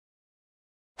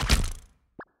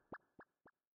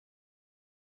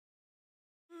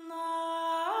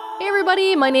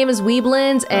everybody, my name is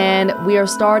Welonz, and we are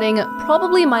starting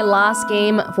probably my last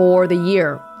game for the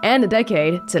year and the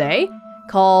decade today,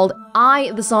 called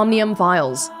The Somnium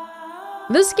Files.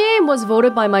 This game was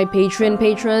voted by my Patreon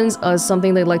patrons as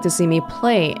something they'd like to see me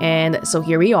play, and so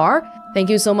here we are. Thank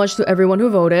you so much to everyone who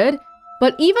voted.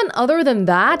 But even other than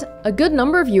that, a good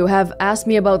number of you have asked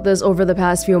me about this over the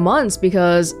past few months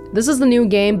because this is the new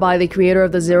game by the creator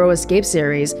of the Zero Escape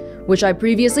series, which I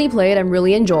previously played and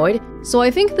really enjoyed, so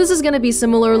I think this is gonna be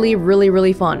similarly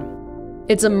really fun.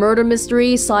 It's a murder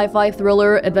mystery, sci-fi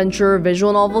thriller, adventure,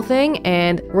 visual novel thing,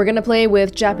 and we're gonna play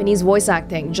with Japanese voice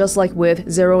acting, just like with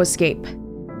Zero Escape.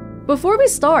 Before we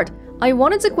start, I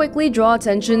wanted to quickly draw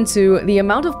attention to the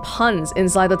amount of puns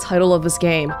inside the title of this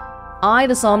game.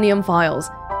 The Somnium Files.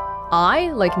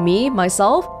 I, like me,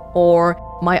 myself, or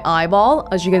my eyeball,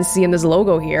 as you can see in this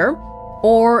logo here,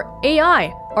 or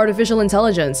AI, artificial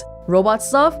intelligence, robot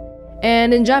stuff,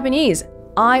 and in Japanese,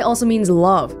 I also means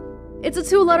love. It's a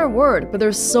two-letter word, but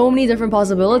there's so many different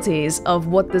possibilities of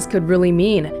what this could really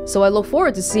mean, so I look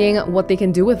forward to seeing what they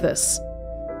can do with this.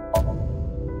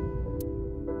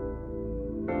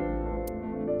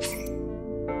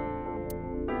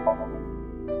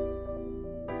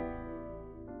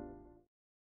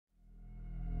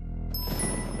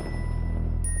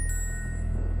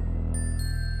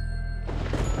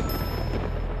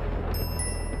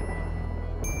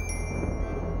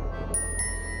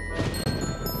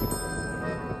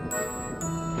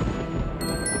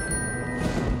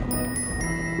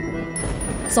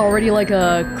 It's already like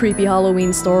a creepy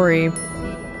Halloween story.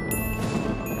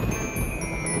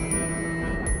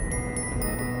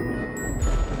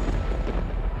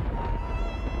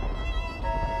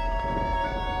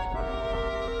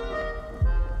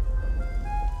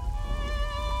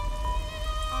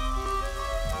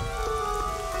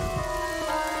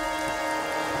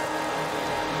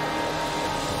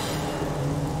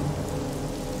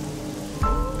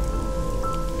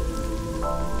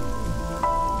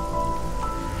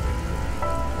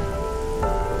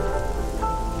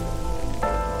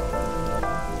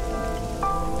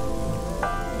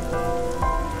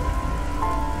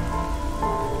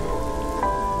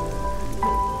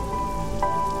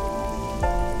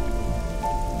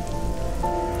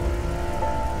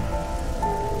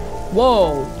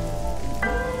 Whoa!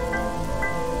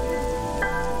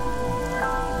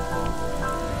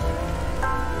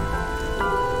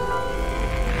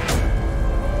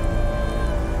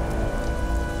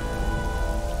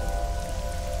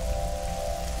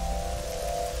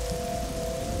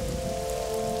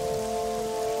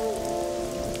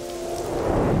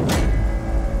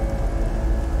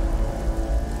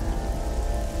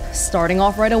 Starting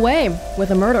off right away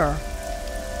with a murder.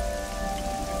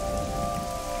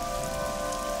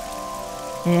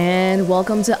 And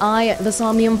welcome to The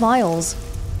Somnium Files.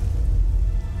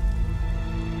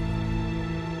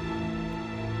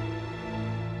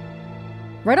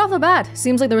 Right off the bat,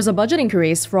 seems like there was a budget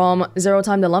increase from Zero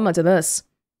Time Dilemma to this.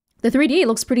 The 3D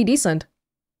looks pretty decent.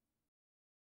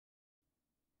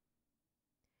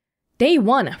 Day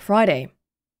 1, Friday.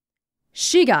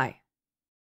 Shigai.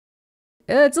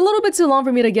 It's a little bit too long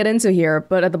for me to get into here,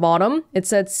 but at the bottom, it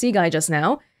said Shigai just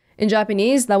now. In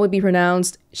Japanese, that would be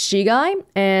pronounced Shigai,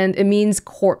 and it means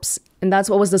corpse, and that's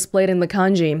what was displayed in the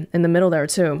kanji in the middle there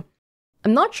too.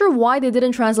 I'm not sure why they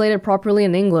didn't translate it properly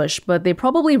in English, but they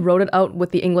probably wrote it out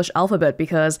with the English alphabet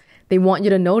because they want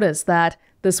you to notice that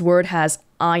this word has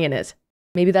I in it.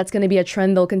 Maybe that's going to be a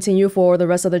trend they'll continue for the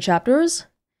rest of the chapters.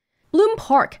 Bloom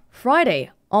Park,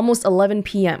 Friday, almost 11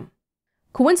 p.m.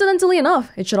 Coincidentally enough,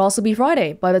 it should also be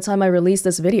Friday by the time I release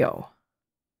this video.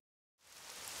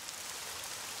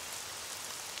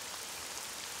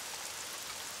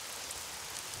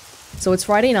 So it's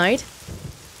Friday night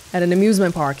at an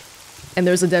amusement park, and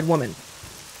there's a dead woman.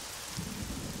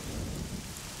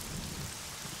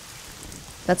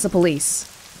 That's the police.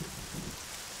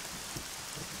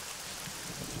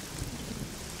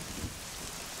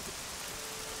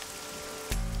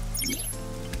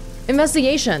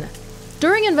 Investigation.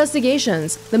 During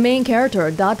investigations, the main character,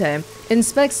 Date,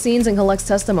 inspects scenes and collects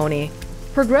testimony.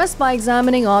 Progress by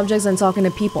examining objects and talking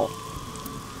to people.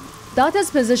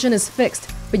 Date's position is fixed,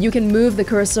 but you can move the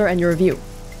cursor and your view.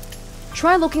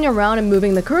 Try looking around and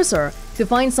moving the cursor to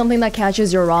find something that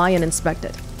catches your eye and inspect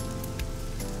it.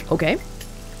 Okay.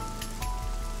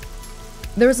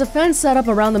 There's a fence set up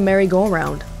around the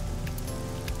merry-go-round.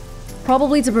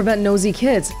 Probably to prevent nosy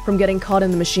kids from getting caught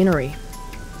in the machinery.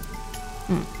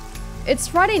 It's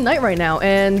Friday night right now,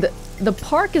 and the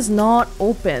park is not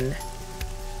open.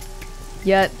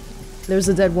 Yet, there's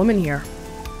a dead woman here.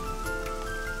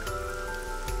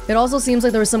 It also seems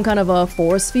like there was some kind of a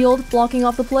force field blocking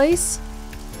off the place.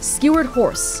 Skewered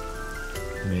horse.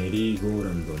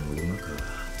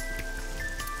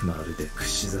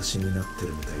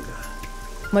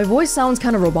 My voice sounds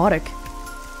kind of robotic.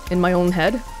 In my own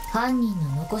head.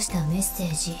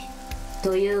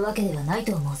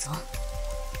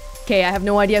 Okay, I have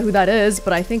no idea who that is,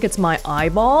 but I think it's my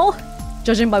eyeball,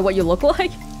 judging by what you look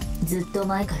like.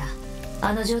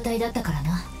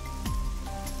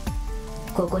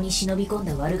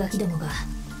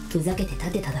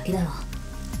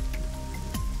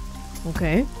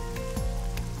 Okay.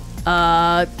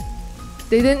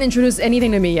 They didn't introduce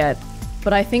anything to me yet,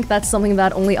 but I think that's something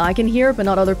that only I can hear, but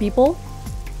not other people.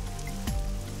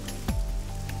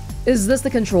 Is this the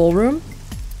control room?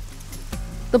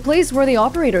 The place where the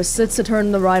operator sits to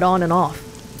turn the ride on and off.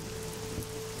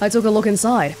 I took a look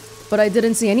inside, but I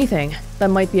didn't see anything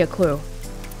that might be a clue.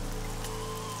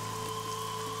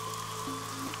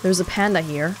 There's a panda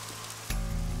here.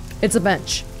 It's a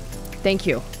bench. Thank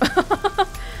you.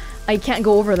 I can't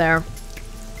go over there.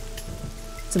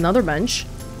 It's another bench.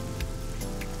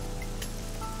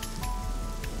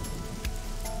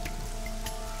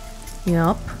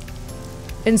 Yup.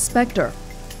 Inspector.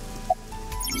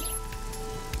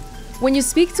 When you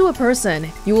speak to a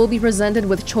person, you will be presented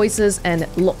with choices and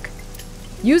look.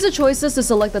 Use the choices to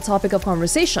select the topic of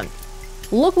conversation.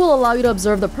 Look will allow you to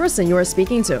observe the person you are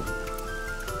speaking to.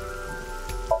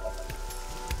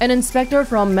 An inspector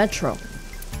from Metro.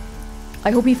 I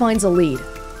hope he finds a lead.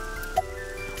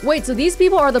 Wait, so these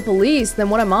people are the police, then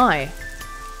what am I?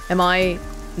 Am I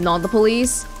not the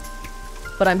police?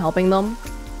 But I'm helping them?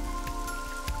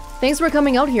 Thanks for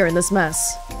coming out here in this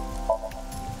mess.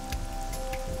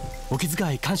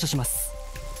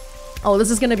 Oh,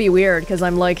 this is gonna be weird because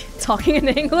I'm like talking in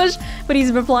English, but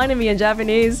he's replying to me in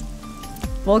Japanese.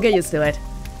 We'll get used to it.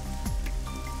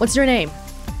 What's your name?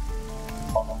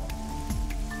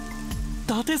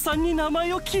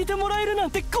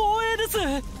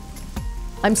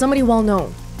 I'm somebody well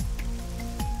known.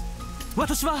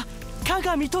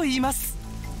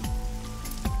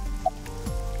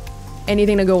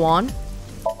 Anything to go on?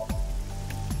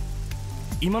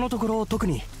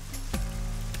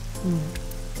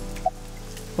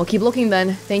 Well, keep looking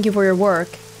then. Thank you for your work.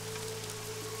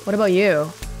 What about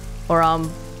you? Or,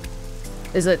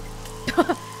 is it...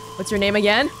 What's your name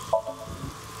again?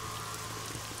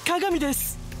 Kagami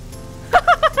desu.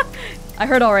 I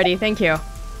heard already, thank you.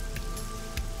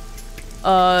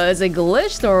 Is it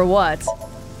glitched or what?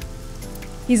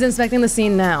 He's inspecting the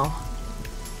scene now.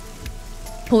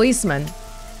 Policeman.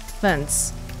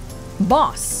 Fence.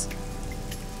 Boss.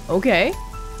 Okay.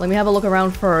 Let me have a look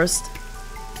around first.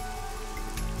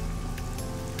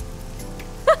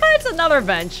 It's another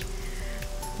bench.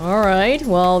 Alright,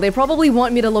 well, they probably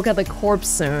want me to look at the corpse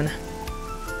soon.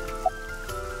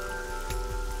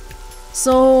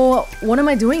 So, what am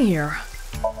I doing here?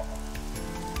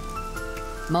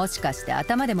 もしかして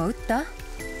頭でも打った？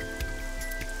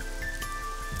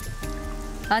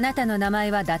あなたの名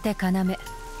前は伊達要。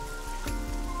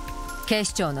警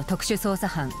視庁の特殊捜査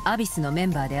班アビスのメ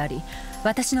ンバーであり、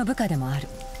私の部下でもある。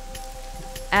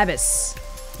Abyss。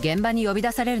現場に呼び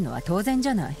出されるのは当然じ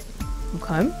ゃない。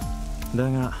Okay。だ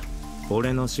が、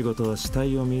俺の仕事は死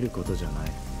体を見ることじゃな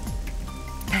い。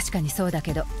確かにそうだ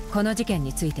けど、この事件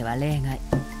については例外。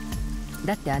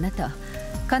だってあなた、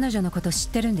彼女のこと知っ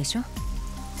てるんでしょ？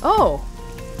 Oh.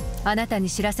 あなたに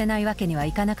知らせないわけには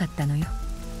いかなかったのよ。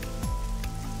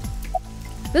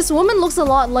This woman looks a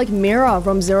lot like Mira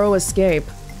from Zero Escape.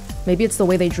 Maybe it's the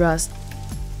way they dressed.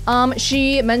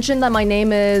 She mentioned that my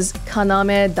name is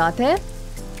Kaname Date.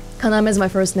 Kaname is my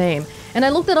first name. And I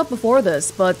looked it up before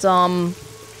this, but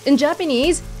in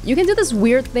Japanese, you can do this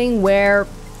weird thing where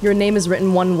your name is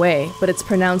written one way, but it's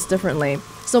pronounced differently.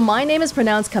 So my name is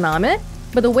pronounced Kaname,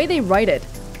 but the way they write it,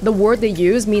 the word they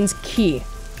use means key,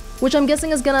 which I'm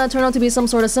guessing is gonna turn out to be some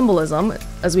sort of symbolism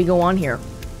as we go on here.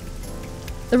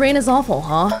 The rain is awful,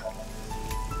 huh?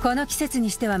 この季節に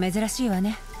しては珍しいわ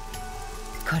ね。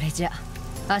これじゃ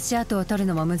足跡を取る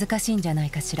のも難しいんじゃない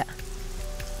かしら。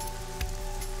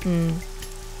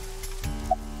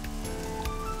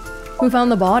Who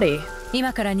found the body?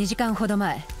 今から2時間ほど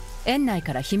前、園内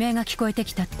から悲鳴が聞こえて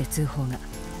きたって通報が。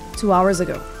2 hours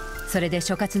ago. それで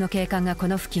所轄の警官がこ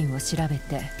の付近を調べ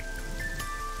て。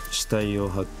死体を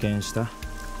発見した？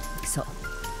そう。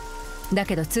だ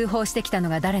けど通報してきたの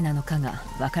が誰なのかが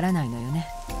わからないのよね。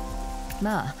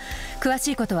まあ、詳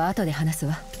しいことは後で話す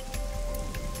わ。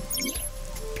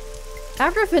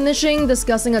After finishing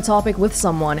discussing a topic with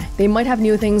someone, they might have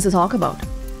new things to talk about.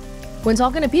 When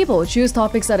talking to people, choose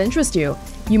topics that interest you.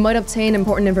 You might obtain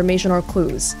important information or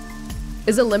clues.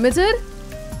 Is it limited?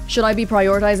 Should I be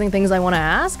prioritizing things I want to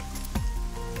ask?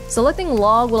 Selecting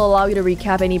log will allow you to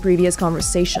recap any previous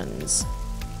conversations.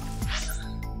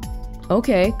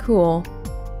 Okay, cool.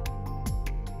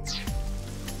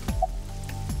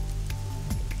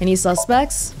 Any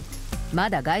suspects? ま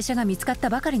だ外車が見つかった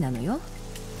ばかりなのよ。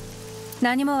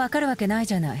何もわかるわけない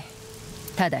じゃない。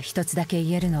ただ一つだけ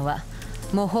言えるのは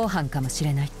模倣犯かもし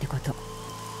れないってこと。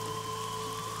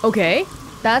Okay,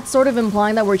 that's sort of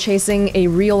implying that we're chasing a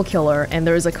real killer and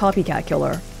there is a copycat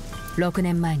killer. 6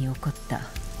年前に起こった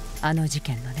あの事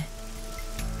件のね。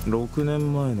6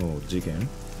年前の事件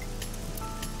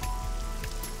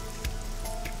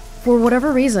For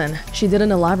whatever reason, she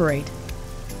didn't elaborate.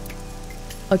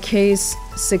 A case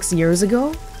 6 years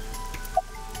ago?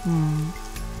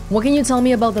 What can you tell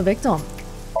me about the victim?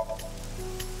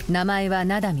 名前は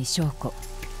名見翔子。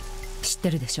知って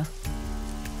るでしょ。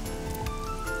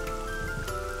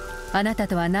あなた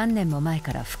とは何年も前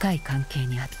から深い関係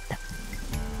にあった。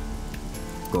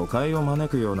誤解を招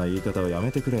くような言い方をや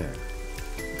めてくれ。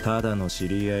ただの知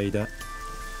り合いだ。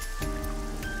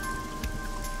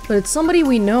But it's somebody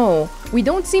we know. We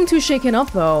don't seem too shaken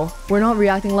up though. We're not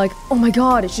reacting like, oh my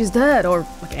god, she's dead, or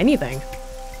like anything.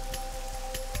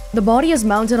 The body is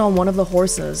mounted on one of the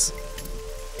horses.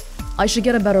 I should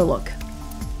get a better look.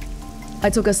 I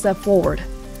took a step forward.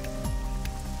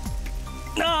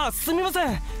 すみませ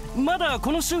ん。まだ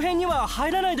この周辺には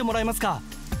入らないでもらえますか。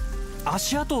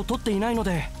足跡を取っていないの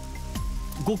で、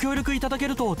ご協力いただけ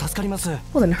ると助かります。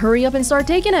Well then hurry up and start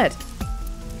taking it.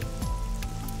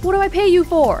 What do I pay you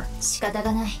for? 仕方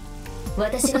がない。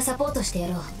私がサポートしてや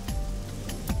ろう。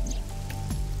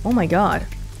Oh my god.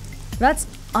 That's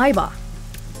Aiba.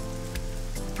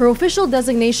 Her official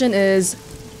designation is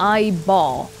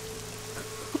eyeball.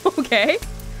 Okay.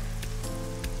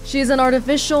 She's an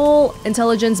artificial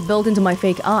intelligence built into my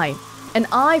fake eye. An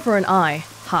eye for an eye.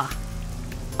 Ha.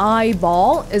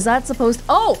 Eyeball? Is that supposed...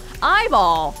 Oh!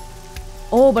 Eyeball!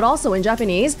 Oh, but also in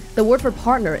Japanese, the word for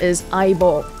partner is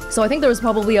aibo. So I think there's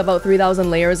probably about 3,000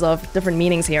 layers of different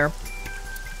meanings here.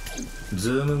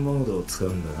 ズームモードを使う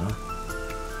んだな。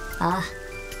ああ、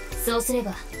そうすれ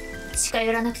ば近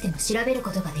寄らなくても調べるこ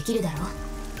とができるだろう。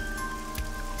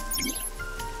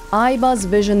Aiba's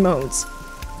vision modes.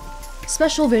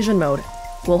 Special vision mode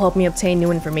will help me obtain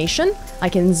new information. I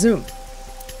can zoom.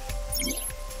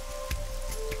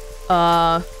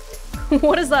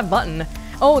 What is that button?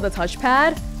 Oh, the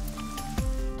touchpad?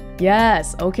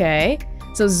 Yes, okay.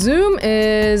 So zoom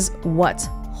is what?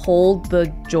 Hold the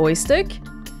joystick?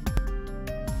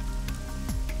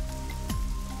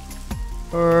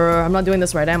 I'm not doing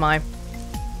this right, am I?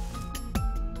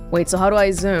 Wait, so how do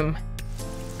I zoom?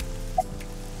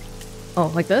 Oh,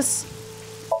 like this?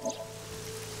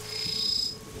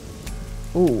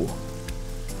 Ooh.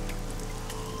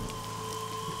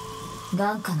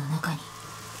 眼下の中に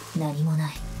何もな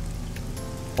い。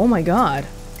 Oh my god.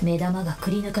 目玉が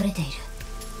くり抜かれている。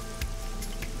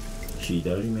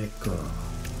左目か。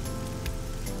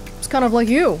It's kind of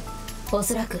like you. お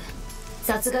そらく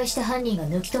殺害した犯人が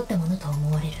抜き取ったものと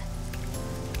思われる。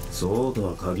そうと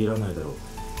は限らないだろう。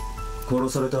殺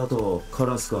された後、カ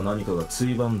ラスか何かがつ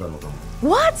いばんだのかも。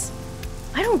What?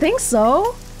 I don't think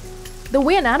so. The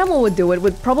way an animal would do it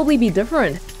would probably be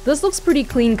different. This looks pretty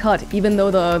clean cut, even though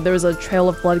there's a trail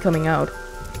of blood coming out.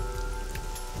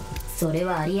 それ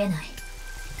はありえない。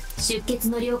出血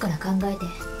の量から考えて、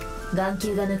眼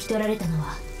球が抜き取られたの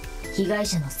は被害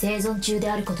者の生存中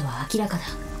であることは明らかだ。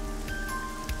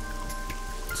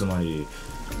つまり、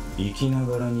生きな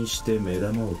がらにして目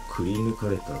玉をくり抜か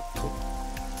れたと。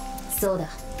そうだ。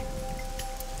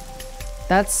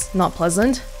That's not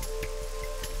pleasant.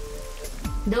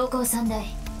 瞳孔散大、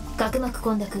角膜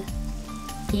混濁。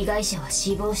被害者は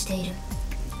死亡している。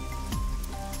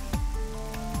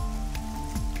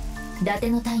伊達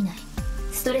の体内、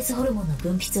ストレスホルモンの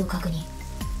分泌を確認。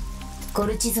コ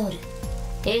ルチゾール、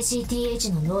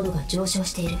ACTH の濃度が上昇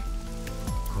している。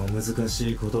小難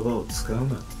しい言葉を使う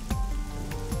な。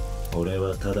俺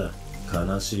はただ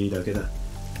悲しいだけだ。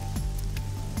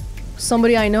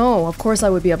Somebody I know, of course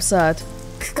I would be upset.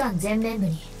 区間前面部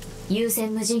に有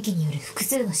線無人機による複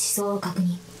数の思想を確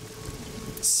認。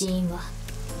死因は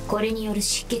これによる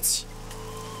出血死。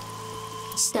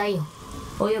死体温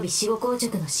および死後硬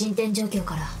直の進展状況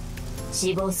から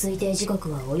死亡推定時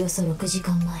刻はおよそ6時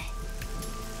間前。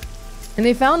And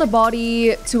they found the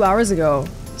body 2 hours ago,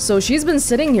 so she's been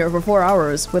sitting here for 4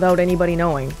 hours without anybody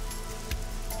knowing.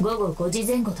 午後5時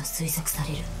前後と推測さ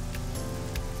れる。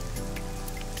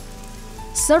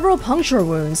Several puncture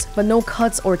wounds, but no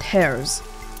cuts or tears.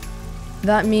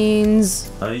 That means...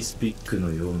 アイスピックの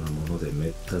ようなものでめ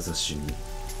った刺しに。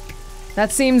 That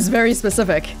seems very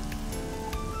specific.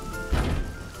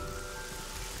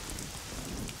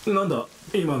 なんだ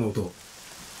今の音。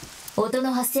音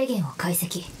の発生源を解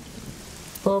析。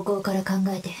方向から考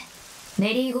えて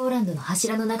メリーゴーランドの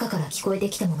柱の中から聞こえて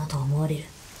きたものと思われる。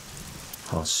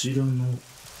柱の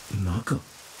中。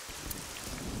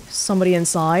 Somebody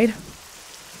inside?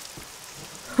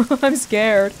 I'm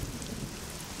scared.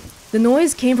 The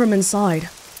noise came from inside.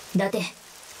 だって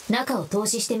中を透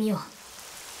視してみよ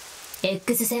う。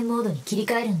 X 線モードに切り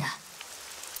替えるんだ。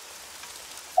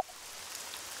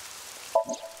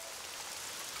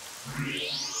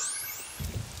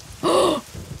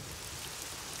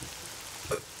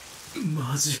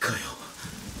マジかよ。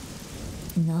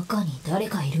中に誰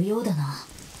かいるようだな。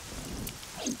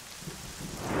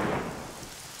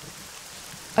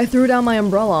I threw down my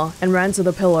umbrella and ran to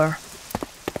the pillar.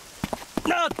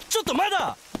 ちょっとま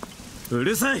だ。う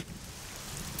るさい。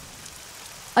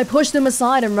 I pushed him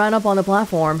aside and ran up on the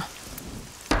platform.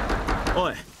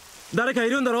 おい、誰かい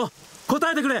るんだろ。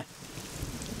答えてくれ。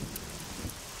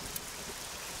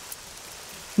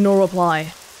 No reply.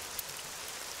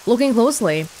 Looking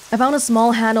closely, I found a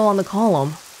small handle on the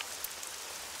column.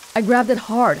 I grabbed it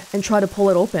hard and tried to pull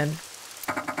it open.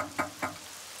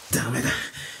 ダメだ。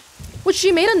 But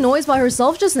she made a noise by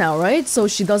herself just now, right? So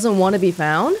she doesn't want to be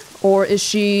found? Or is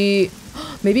she...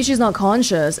 Maybe she's not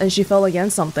conscious and she fell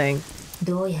against something.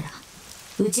 どうやら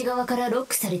内側からロッ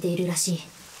クされているらしい。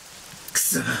く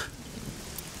そ。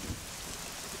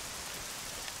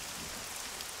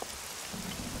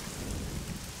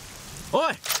お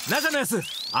い、中のやつ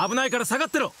危ないから下がっ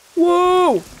てろ。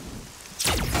 Whoa!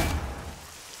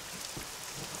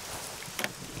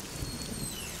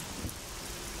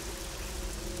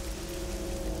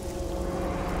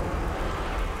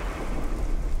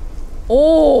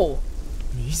 Oh!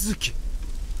 水木。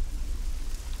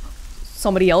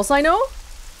 Somebody else I know?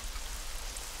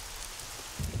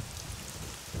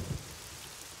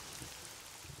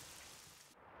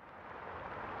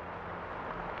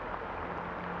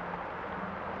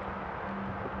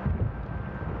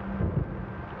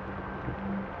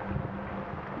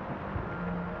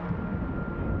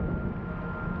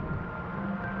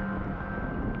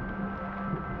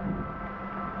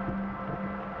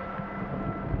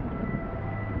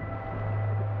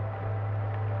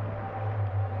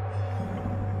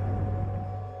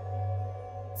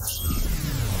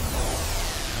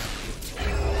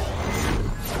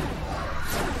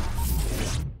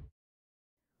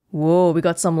 Whoa, we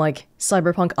got some, like,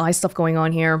 cyberpunk eye stuff going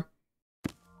on here.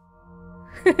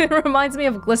 It reminds me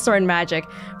of Glycerin Magic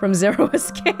from Zero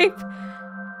Escape.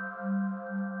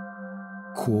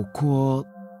 ここは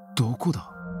どこだ。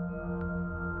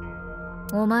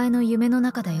お前の夢の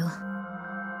中だよ。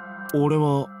俺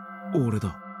は俺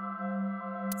だ。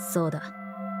そうだ。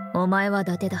お前は伊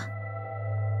達だ。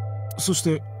そし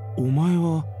てお前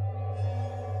は。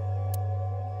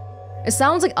 It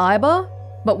sounds like Aiba,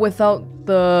 but without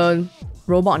the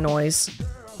robot noise.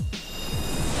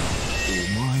 お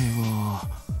前は。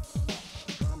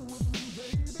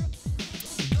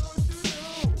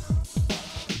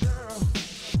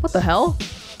What the hell?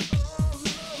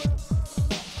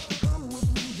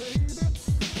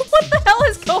 What the hell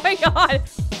is going on?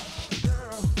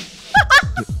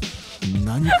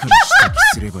 何から指摘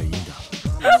すればいいんだ。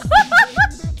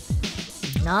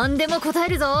何でも答え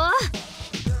るぞ。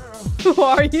Who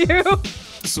are you?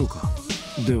 そうか。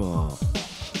では。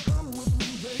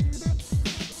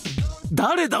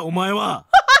誰だお前は。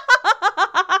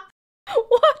What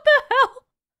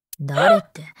the hell? 誰っ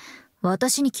て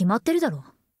私に決まってるだろ。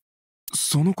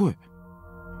その声。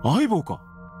相棒か。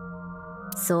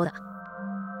そうだ。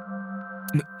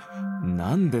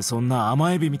なんでそんな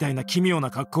甘エビみたいな奇妙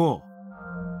な格好。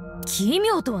奇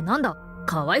妙とはなんだ。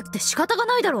可愛くて仕方が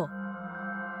ないだろう。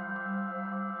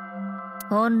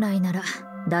本来なら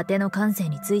伊達の感性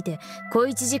について小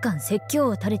一時間説教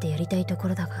を垂れてやりたいとこ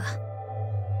ろだが。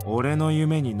俺の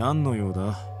夢に何の用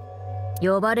だ。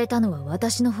呼ばれたのは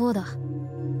私の方だ。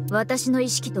私の意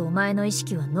識とお前の意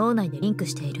識は脳内でリンク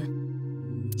している。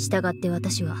したがって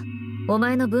私はお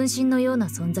前の分身のような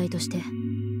存在として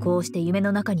こうして夢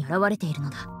の中に現れているの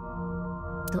だ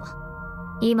と。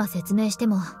今説明して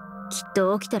もきっ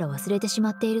と起きたら忘れてしま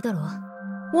っているだろ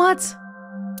う。 What?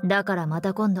 だからま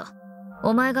た今度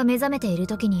お前が目覚めている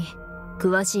時に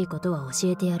詳しいことは教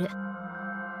えてやる。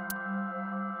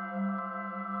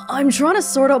 I'm trying to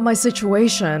sort out my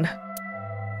situation,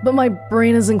 but my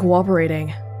brain isn't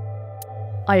cooperating.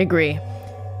 I agree.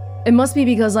 It must be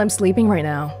because I'm sleeping right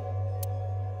now.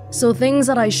 So things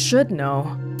that I should know,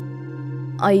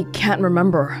 I can't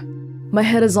remember. My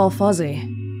head is all fuzzy.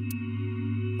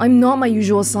 I'm not my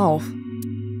usual self.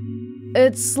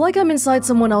 It's like I'm inside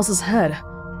someone else's head.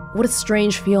 What a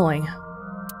strange feeling.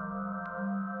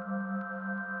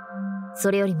 そ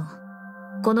れよりも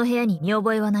この部屋に見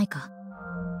覚えはないか？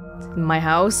 My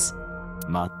house?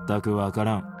 全くわか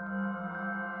らん。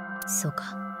そう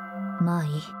か、まあい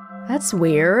い。 That's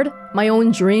weird. My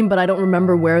own dream, but I don't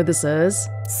remember where this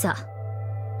is. さ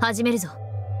あ始めるぞ。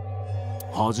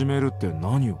始めるって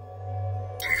何を？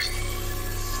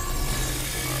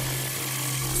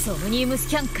ソムニウムス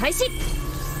キャン開始。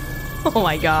 Oh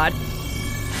my god.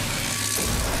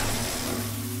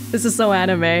 This is so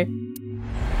anime.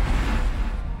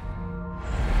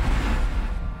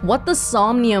 What does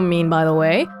somnium mean, by the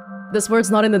way? This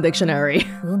word's not in the dictionary.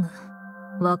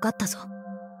 わかったぞ。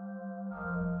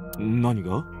何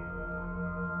が？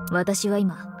私は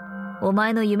今お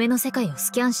前の夢の世界を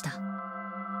スキャンした。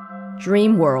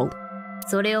 Dream world.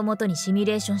 それを元にシミュ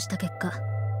レーションした結果、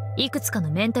いくつかの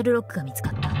メンタルロックが見つ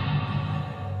かっ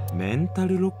た。メンタ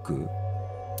ルロック？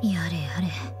やれやれ、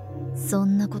そ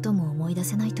んなことも思い出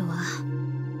せないとは。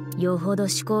よほど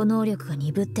思考能力が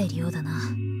鈍っているようだな。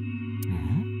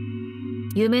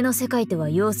夢の世界とは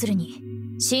要するに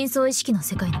深層意識の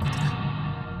世界のことだ。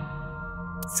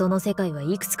その世界は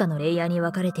いくつかのレイヤーに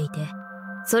分かれていて、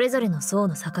それぞれの層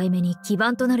の境目に基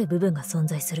盤となる部分が存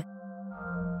在する。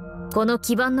この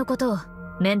基盤のことを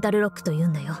メンタルロックと言う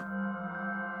んだよ。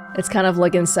 It's kind of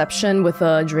like Inception with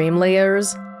the dream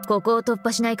layers. ここを突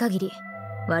破しない限り、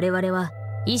我々は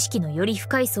意識のより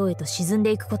深い層へと沈ん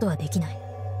でいくことはできない。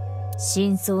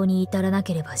真相に至らな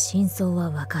ければ真相は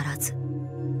分からず。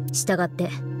したがって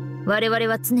我々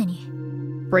は常に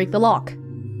Break the lock.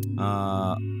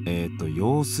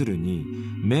 要するに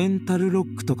メンタルロ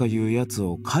ックとかいうやつ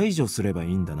を解除すればい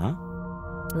いんだな。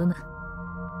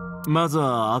まず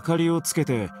は明かりをつけ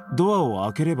てドアを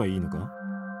開ければいいのか？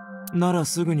なら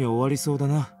すぐに終わりそうだ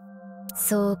な。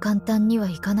そう簡単には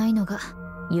いかないのが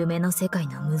夢の世界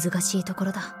の難しいとこ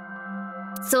ろだ。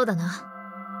そうだな、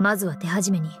まずは手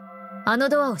始めにあの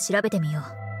ドアを調べてみよう。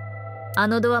あ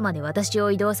のドアまで私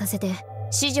を移動させて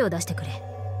指示を出してくれ。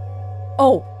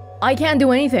 Oh, I can't do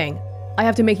anything. I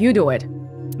have to make you do it.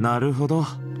 なるほど。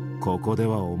ここで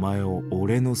はお前を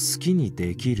俺の好きに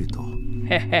できると。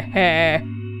へへへ。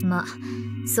ま、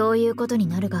そういうことに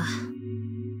なるが。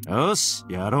よし、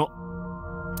やろ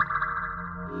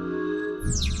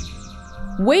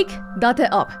う。Wake Date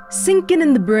up. Sinking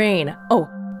in the brain. Oh,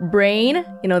 brain?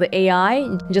 You know, the AI?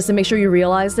 Just to make sure you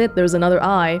realize it, there's another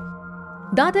I.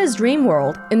 Date's dream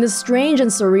world. In this strange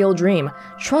and surreal dream,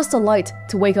 trust the light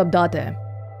to wake up Date.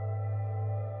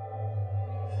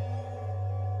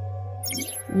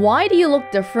 Why do you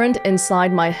look different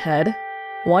inside my head?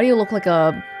 Why do you look like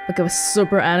a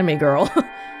super anime girl?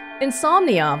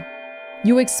 Insomnia.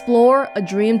 You explore a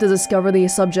dream to discover the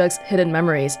subject's hidden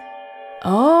memories.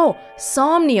 Oh,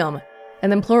 somnium. And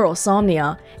then plural,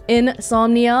 somnia.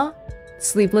 Insomnia,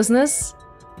 sleeplessness.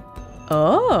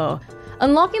 Oh.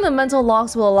 Unlocking the mental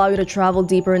locks will allow you to travel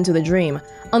deeper into the dream.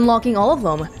 Unlocking all of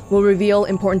them will reveal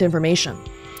important information.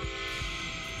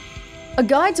 A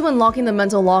guide to unlocking the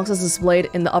mental locks is displayed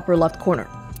in the upper left corner.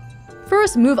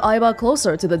 First, move Aiba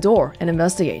closer to the door and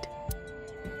investigate.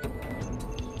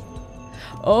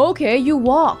 Okay, you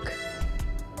walk.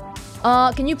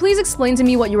 Can you please explain to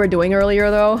me what you were doing earlier,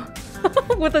 though?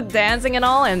 With the dancing and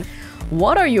all, and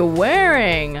what are you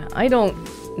wearing? I don't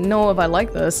know if I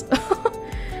like this.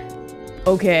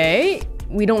 Okay,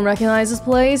 we don't recognize this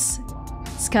place.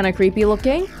 It's kind of creepy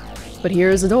looking, but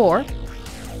here's the door.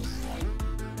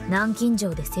 南京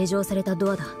錠で施錠された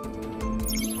ドアだ。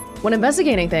 When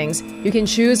investigating things, you can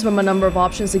choose from a number of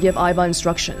options to give Aiba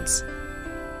instructions.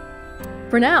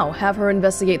 For now, have her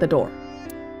investigate the door.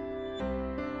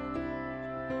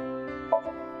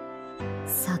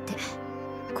 さて、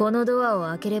このドアを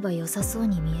開ければ良さそう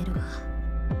に見えるが。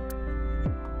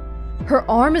 Her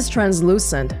arm is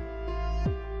translucent.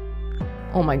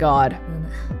 Oh my god. な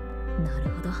る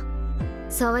ほど。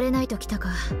触れないときたか。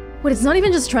 Wait, it's not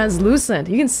even just translucent.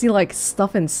 You can see like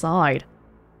stuff inside.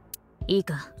 いい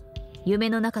か、夢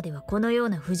の中ではこのよう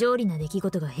な不条理な出来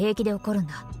事が平気で起こるん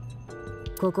だ。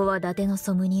ここは伊達の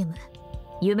ソムニウム、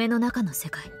夢の中の世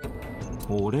界。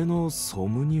俺のソ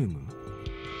ムニウム？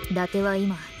伊達は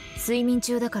今睡眠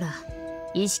中だから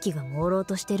意識が朦朧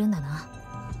としてるんだな。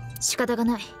仕方が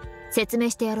ない、説明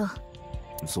してやろう。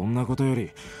そんなことより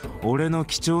俺の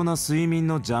貴重な睡眠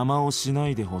の邪魔をしな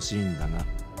いでほしいんだが。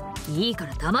いいか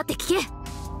ら黙って聞け。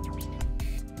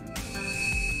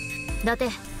伊達、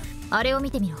あれを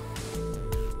見てみろ。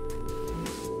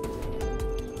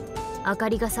明か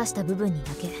りが差した部分に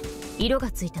だけ色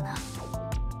がついたな。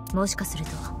もしかする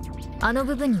とあの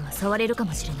部分には触れるか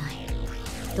もしれな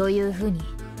い。というふうに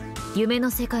夢の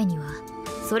世界には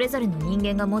それぞれの人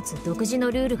間が持つ独自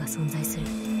のルールが存在する。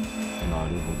な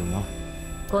るほどな。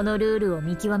このルールを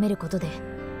見極めることで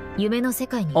夢の世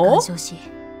界に干渉し。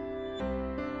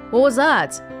What was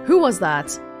that? Who was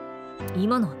that?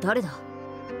 今の誰だ？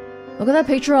 Look at that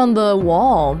picture on the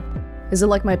wall. Is it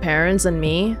like my parents and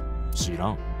me? 知ら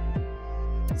ん。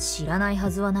知らないは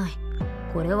ずはない。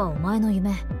これはお前の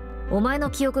夢、お前の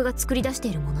記憶が作り出して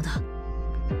いるものだ。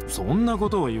そんなこ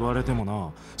とを言われても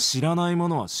な、知らないも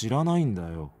のは知らないんだ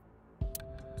よ。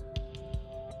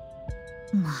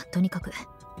まあとにかく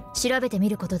調べてみ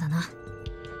ることだな。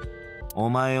お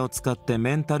前を使って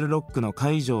メンタルロックの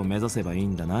解除を目指せばいい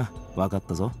んだな。分かっ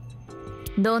たぞ。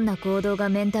どんな行動が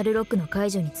メンタルロックの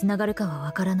解除につながるかは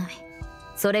わからない。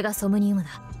それがソムニウムだ。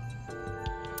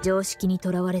常識に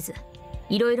とらわれず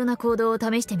いろいろな行動を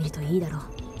試してみるといいだろう。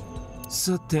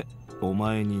さて、お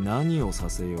前に何をさ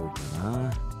せようか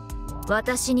な。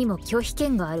私にも拒否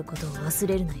権があることを忘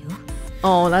れるなよ。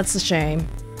Oh, that's a shame.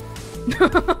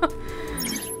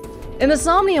 In the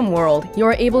Somnium world, you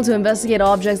are able to investigate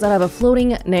objects that have a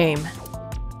floating name.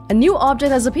 A new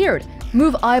object has appeared.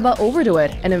 Move Aiba over to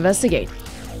it and investigate.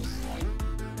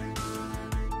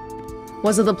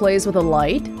 Was it the place with a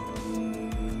light?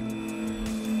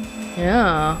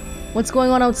 Yeah. What's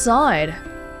going on outside?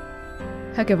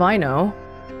 Heck if I know.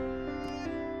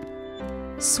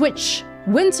 Switch.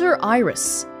 Winter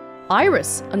Iris.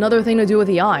 Iris, another thing to do with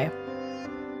the eye.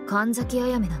 神崎あ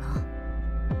やめだな。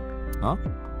あ？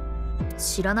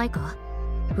知らないか？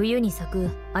冬に咲く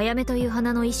あやめという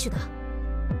花の一種だ。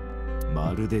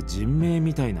まるで人名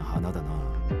みたいな花だな。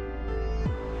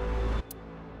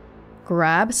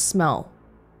Grab smell.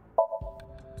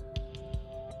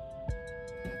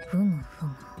 ふむふ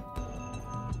む。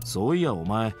そういやお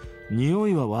前、匂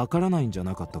いはわからないんじゃ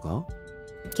なかったか？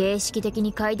形式的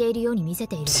に嗅いでいるように見せ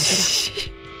ているだけ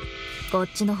だ。こっ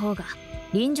ちの方が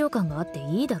臨場感があって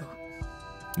いいだろ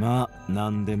う。まあ、な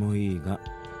んでもいいが。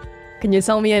Can you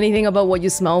tell me anything about what you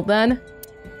smelled then?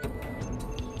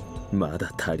 まだ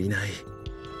足りない。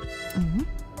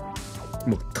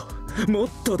もっ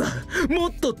とだ。も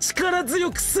っと力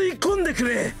強く吸い込んでく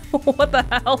れ。What the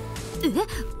hell?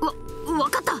 わ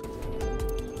かった。は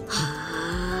あ。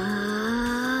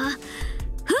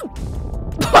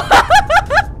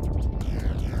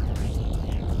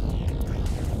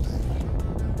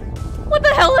What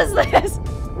the hell is this?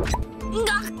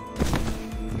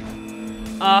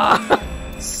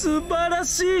 素晴ら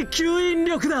しい吸引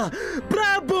力だ。ブ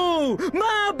ラボー、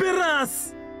マーベラ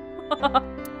ス。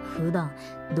普段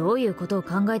どういうことを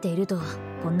考えていると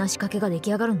こんな仕掛けが出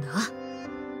来上がるんだ？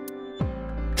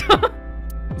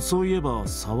そういえば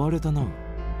触れたな。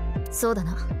そうだ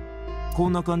な。こ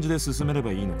んな感じで進めれ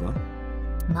ばいいのか？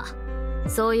ま、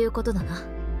そういうことだな。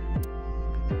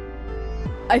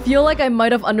I feel like I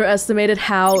might have underestimated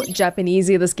how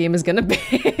Japanesey this game is gonna be.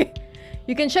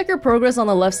 You can check your progress on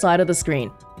the left side of the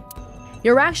screen.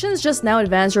 Your actions just now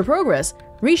advance your progress.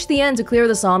 Reach the end to clear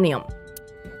the Somnium.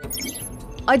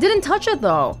 I didn't touch it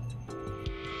though.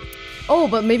 Oh,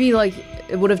 but maybe like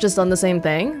it would have just done the same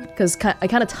thing? Because I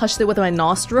kind of touched it with my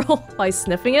nostril by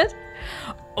sniffing it?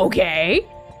 Okay.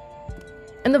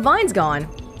 And the vine's gone.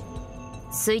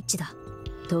 スイッチだ。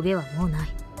トゲはもうない。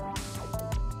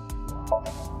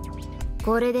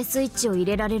これでスイッチを入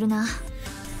れられるな。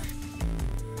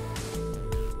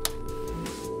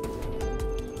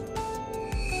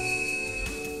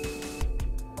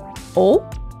Oh?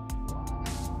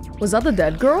 Was that the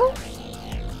dead girl?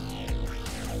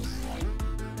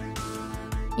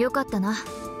 よかったな。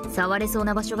触れそう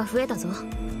な場所が増えたぞ。寝たい。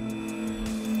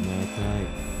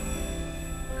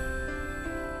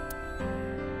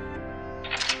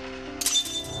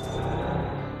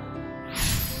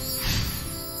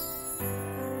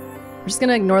I'm just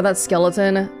gonna ignore that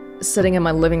skeleton sitting in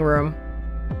my living room.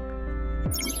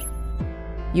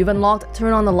 You've unlocked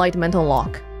Turn on the Light mental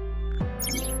lock.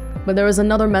 But there is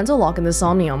another mental lock in the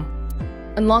Somnium.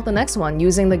 Unlock the next one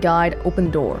using the guide Open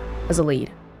Door as a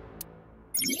lead.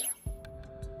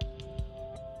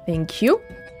 Thank you.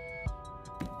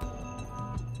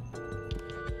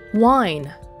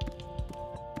 Wine.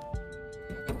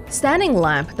 Standing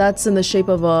lamp that's in the shape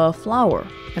of a flower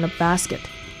and a basket.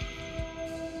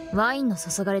 ワインの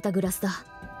注がれたグラスだ。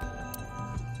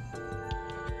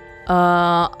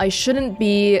I shouldn't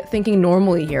be thinking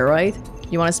normally here, right?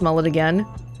 You want to smell it again?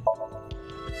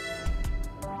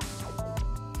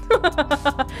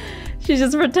 She's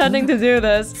just pretending to do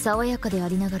this. 爽やかであ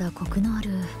りながらコクのあ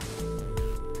る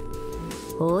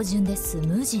芳醇でス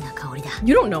ムージーな香りだ。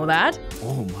 You don't know that.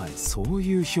 お前、そう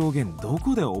いう表現ど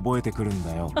こで覚えてくるん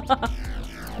だよ。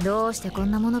どうしてこ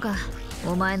んなものが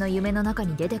お前の夢の中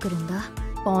に出てくるんだ？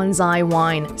 Bonsai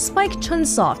wine. Spike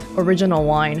Chunsoft original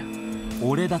wine.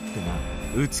 俺だってな、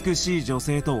美しい女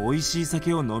性と美味しい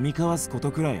酒を飲み交わすこ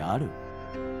とくらいある？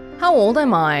 How old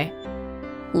am I?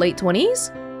 Late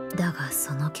 20s? だが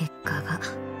その結果が。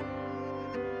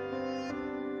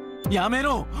やめ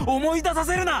ろ！思い出さ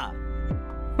せるな！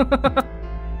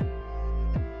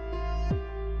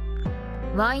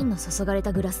ワインの注がれ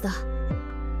たグラスだ。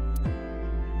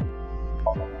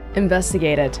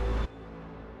Investigated.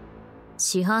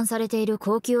 市販されている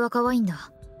高級赤ワイン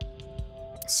だ。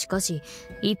しかし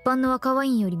一般の赤ワ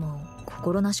インよりも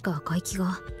心なしか赤い気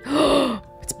が。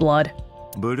It's blood.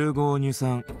 ブルゴーニュ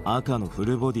産赤のフ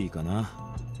ルボディかな。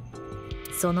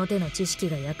その手の知識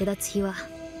が役立つ日は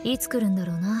いつ来るんだ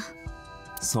ろうな。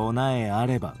備えあ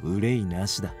れば憂いな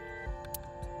しだ。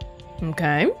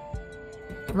Okay.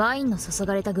 ワインの注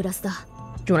がれたグラスだ。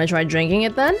Do you want to try drinking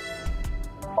it then?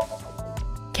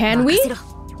 Can we? 任せろ。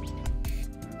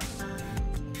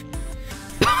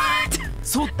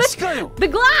そっちかよ。 The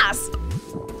glass!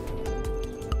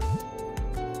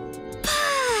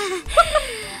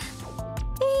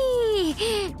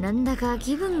 なんだか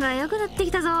気分が良くなって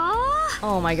きたぞ。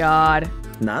 Oh my god.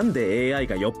 なんで AI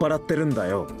が酔っ払ってるんだ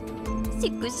よ。し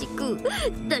くしく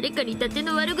誰かに立て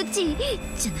の悪口じゃない、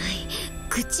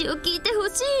口を聞いてほ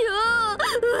しいよ。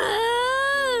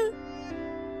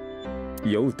う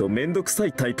わ酔うとめんどくさ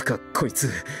いタイプかこい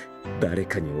つ。誰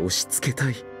かに押し付けた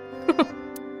い。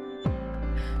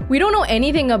We don't know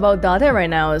anything about Date right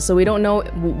now, so we don't know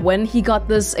when he got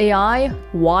this AI,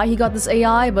 why he got this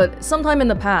AI, but sometime in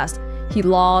the past, he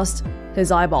lost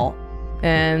his eyeball,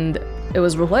 and it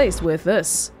was replaced with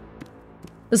this.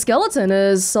 The skeleton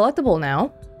is selectable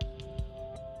now.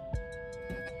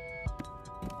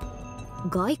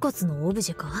 骸骨のオブ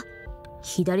ジェか。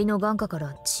左の眼下か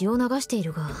ら血を流してい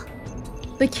るが。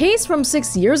The case from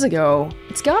 6 years ago,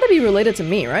 it's gotta be related to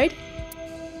me, right?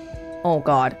 Oh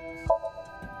god.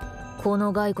 こ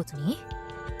の骸骨に？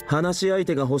話し相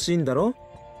手が欲しいんだろ？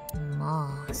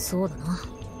まあそうだな。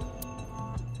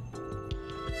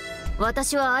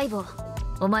私は相棒。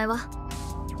お前は？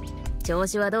調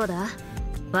子はどうだ？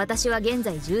私は現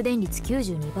在充電率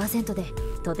 92% で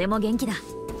とても元気だ。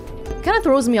Kind of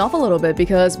throws me off a little bit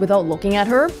because without looking at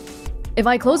her, if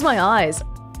I close my eyes,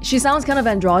 she sounds kind of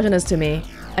androgynous to me,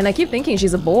 and I keep thinking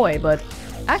she's a boy, but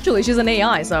actually she's an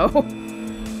AI, so.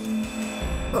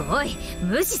 おい、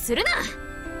無視するな。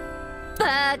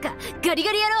バーカ、ガリ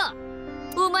ガリ野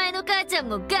郎。お前の母ちゃん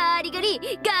もガリガリ、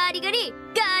ガリガリ、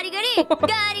ガリガリ、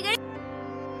ガリガリ。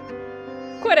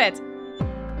Quit it.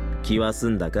 気は済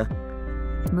んだか？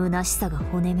虚しさが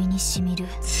骨身に染みる。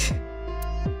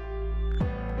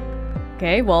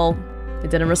Okay, well,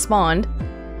 it didn't respond.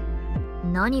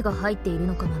 何が入っている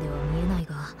のかまでは見えない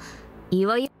が、い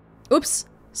わゆる。Oops,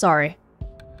 sorry.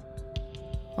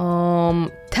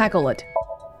 Tackle it.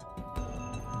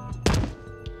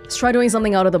 Let's try doing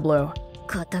something out of the blue.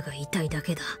 肩が痛いだ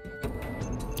けだ。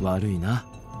悪いな。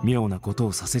妙なこと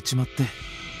をさせちまって。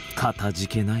かたじ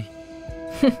けない。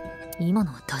今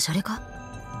のはダジャレか？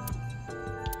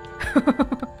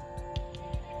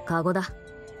カゴだ。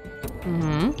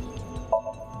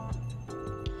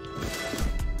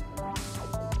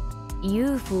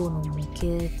UFO の模型、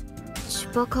チ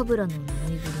ュパカブラのぬい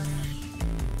ぐる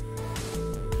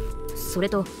み。それ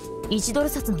と1ドル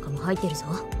札なんかも入ってるぞ。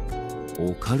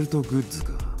オカルトグッズ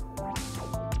か。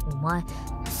お前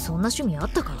そんな趣味あっ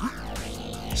たか？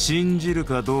信じる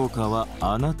かどうかは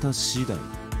あなた次第。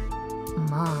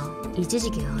まあ一時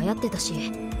期流行ってた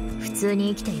し、普通に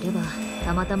生きていれば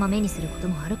たまたま目にすること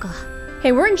もあるか。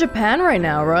 Hey, we're in Japan right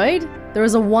now, right?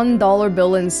 There's a $1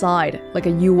 bill inside, like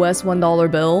a US $1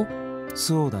 bill.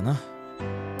 そうだな。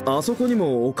あそこに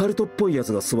もオカルトっぽいや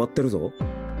つが座ってるぞ。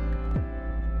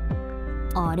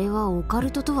あれはオカ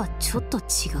ルトとはちょっと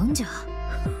違うんじゃ。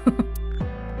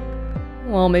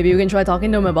Well, maybe you can try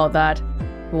talking to him about that.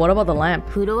 What about the lamp?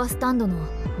 フロアスタンドの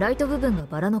ライト部分が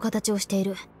バラの形をしてい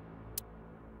る。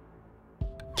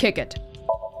Kick it.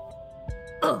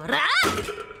 おら！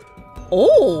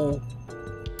 Oh!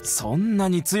 そんな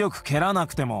に強く蹴らな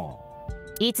くても。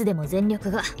いつでも全力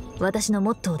が私の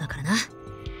モットーだからな。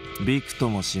びくと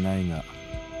もしないが。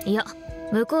いや、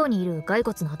向こうにいる骸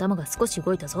骨の頭が少し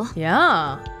動いたぞ。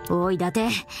Yeah. おいだて、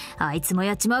あいつも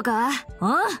やっちまうか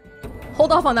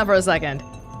？Hold off on that for a second.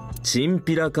 チン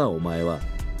ピラかお前は。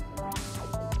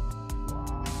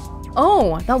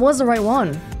Oh, that was the right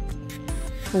one.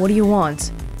 What do you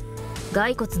want?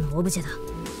 骸骨のオブジェだ。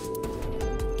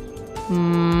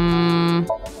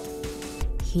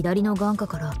左の眼下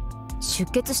から出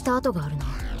血した跡があるな。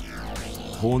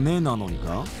骨なのに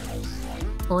か？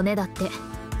骨だって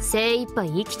精一杯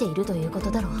生きているというこ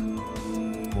とだろう。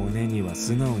骨には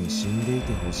素直に死んでい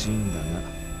てほしいんだが。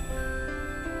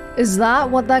Is that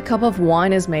what that cup of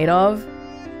wine is made of?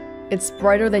 It's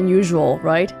brighter than usual,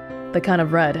 right? The kind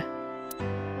of red.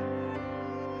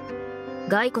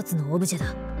 骸骨のオブジェだ。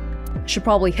 Should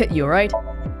probably hit you, right?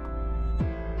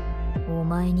 お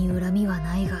前に恨みは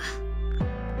ないが。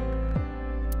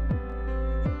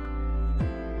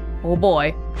 Oh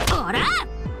boy. あら！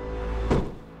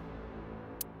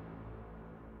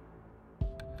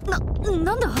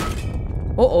なんだ？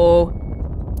 Uh-oh.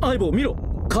 相棒見ろ、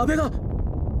壁が。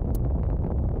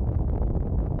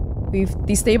 We've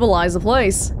destabilized the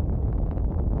place.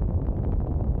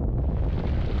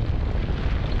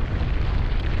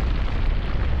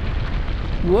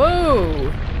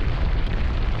 Whoa!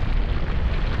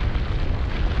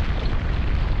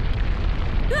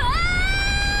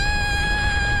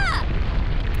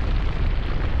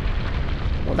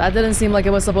 Well, that didn't seem like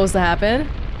it was supposed to happen.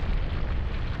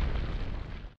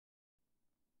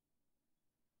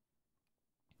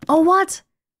 Oh, what?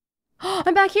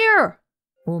 I'm back here!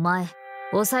 お前、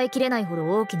抑えきれないほど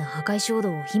大きな破壊衝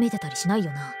動を秘めてたりしない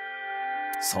よな。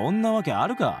そんなわけあ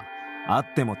るか。あ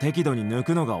っても適度に抜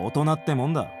くのが大人っても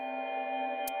んだ。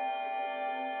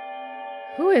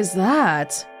Who is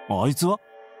that? あいつは？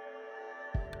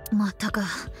またか。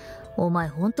お前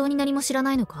本当に何も知ら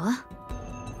ないのか？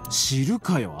知る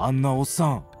かよ、あんなおっさ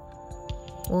ん。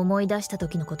思い出した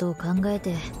時のことを考え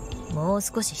て、もう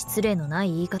少し失礼のない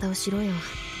言い方をしろよ。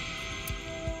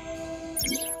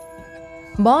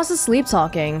Boss is sleep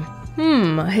talking.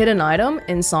 A hidden item?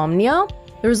 Insomnia?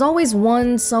 There's always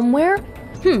one somewhere?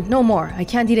 No more. I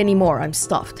can't eat anymore. I'm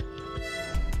stuffed.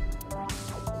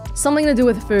 Something to do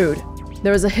with food.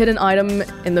 There is a hidden item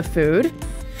in the food.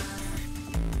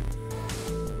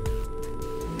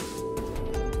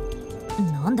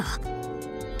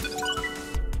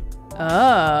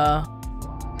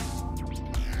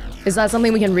 Is that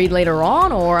something we can read later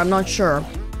on, or I'm not sure.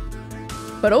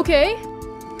 But okay.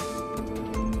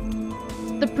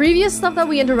 The previous stuff that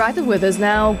we interacted with is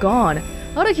now gone.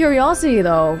 Out of curiosity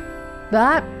though,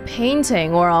 that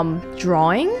painting or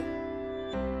drawing?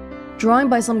 Drawing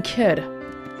by some kid.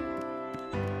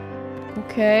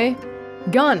 Okay.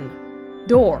 Gun.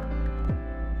 Door.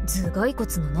 頭蓋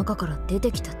骨の中から出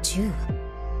てきた銃。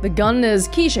 The gun is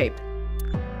key-shaped.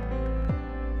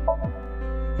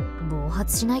 暴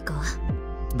発しないか？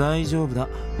大丈夫だ。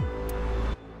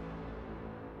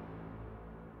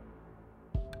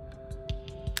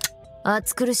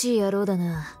暑苦しい野郎だ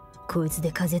な。こいつ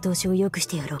で風通しを良くし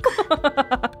てやろう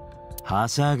か。は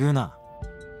しゃぐな。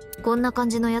こんな感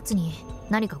じのやつに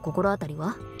何か心当たり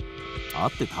は？あ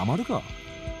ってたまるか。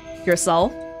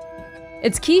 Yourself?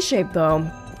 It's key-shaped though.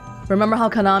 Remember how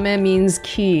Kaname means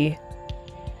key.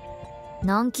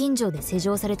 南京錠で施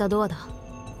錠されたドアだ。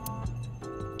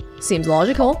Seems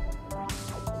logical.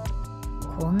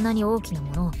 こんなに大きな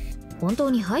もの、本当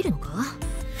に入るのか？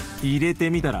入れて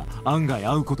みたら案外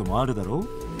合うこともあるだろう。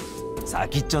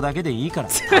先っちょだけでいいから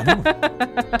頼む。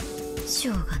し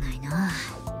ょうがないな。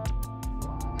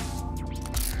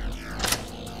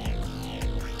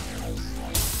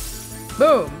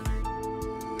Boom!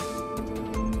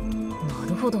 な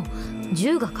るほど、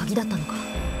銃が鍵だったのか。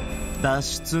脱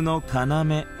出の要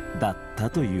だっ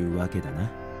たというわけだな。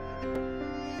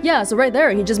Yeah, so right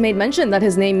there, he just made mention that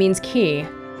his name means key.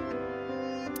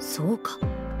 そうか、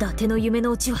伊達の夢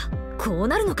のうちはこう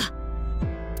なるのか。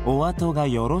お後が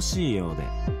よろしいようで、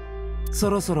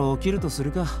そろそろ起きるとす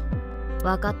るか。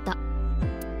わかった。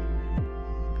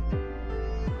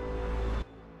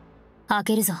開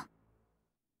けるぞ。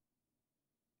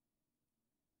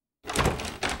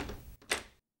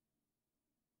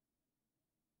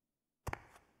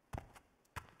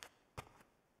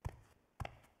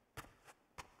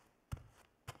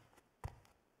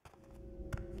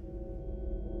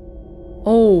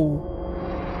Oh.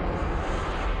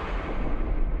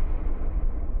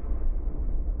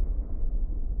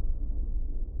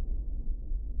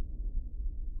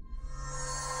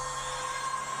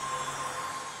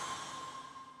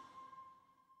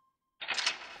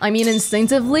 I mean,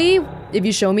 instinctively, if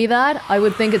you show me that, I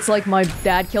would think it's like my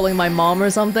dad killing my mom or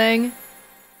something.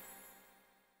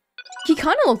 He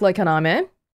kind of looked like Kaname.